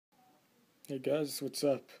Hey guys, what's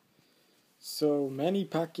up? So Manny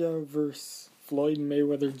Pacquiao versus Floyd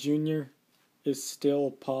Mayweather Jr. is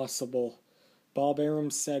still possible. Bob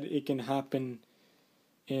Arum said it can happen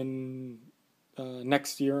in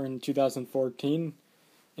next year in 2014,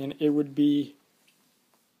 and it would be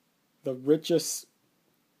the richest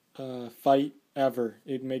fight ever.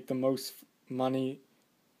 It'd make the most money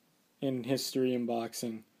in history in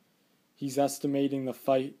boxing. He's estimating the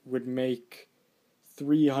fight would make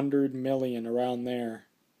 300 million around there.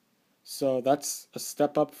 So that's a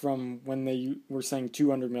step up from when they were saying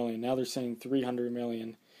 200 million. Now they're saying 300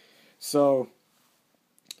 million. So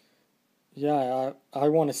yeah, I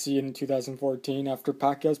want to see it in 2014 after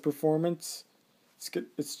Pacquiao's performance.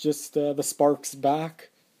 It's just the spark's back.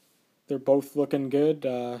 They're both looking good.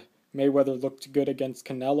 Mayweather looked good against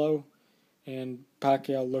Canelo, and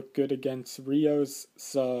Pacquiao looked good against Rios.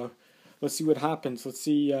 So let's see what happens. Let's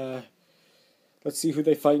see who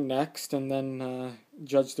they fight next, and then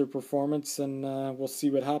judge their performance, and we'll see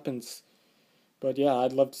what happens. But yeah,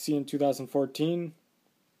 I'd love to see in 2014.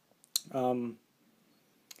 I'm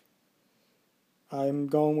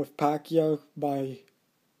going with Pacquiao by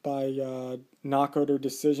knockout or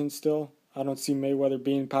decision still. I don't see Mayweather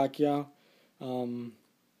beating Pacquiao.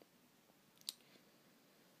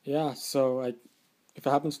 Yeah, so if it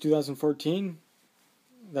happens 2014,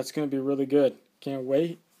 that's going to be really good. Can't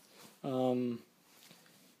wait.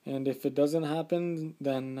 And if it doesn't happen,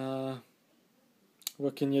 then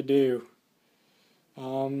what can you do?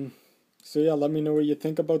 So yeah, let me know what you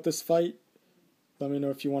think about this fight. Let me know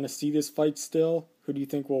if you want to see this fight still. Who do you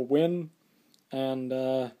think will win? And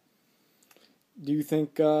do you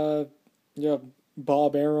think,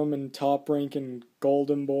 Bob Arum and Top Rank and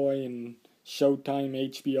Golden Boy and Showtime,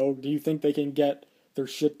 HBO, do you think they can get their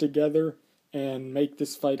shit together and make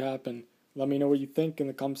this fight happen? Let me know what you think in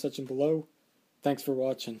the comment section below. Thanks for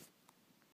watching.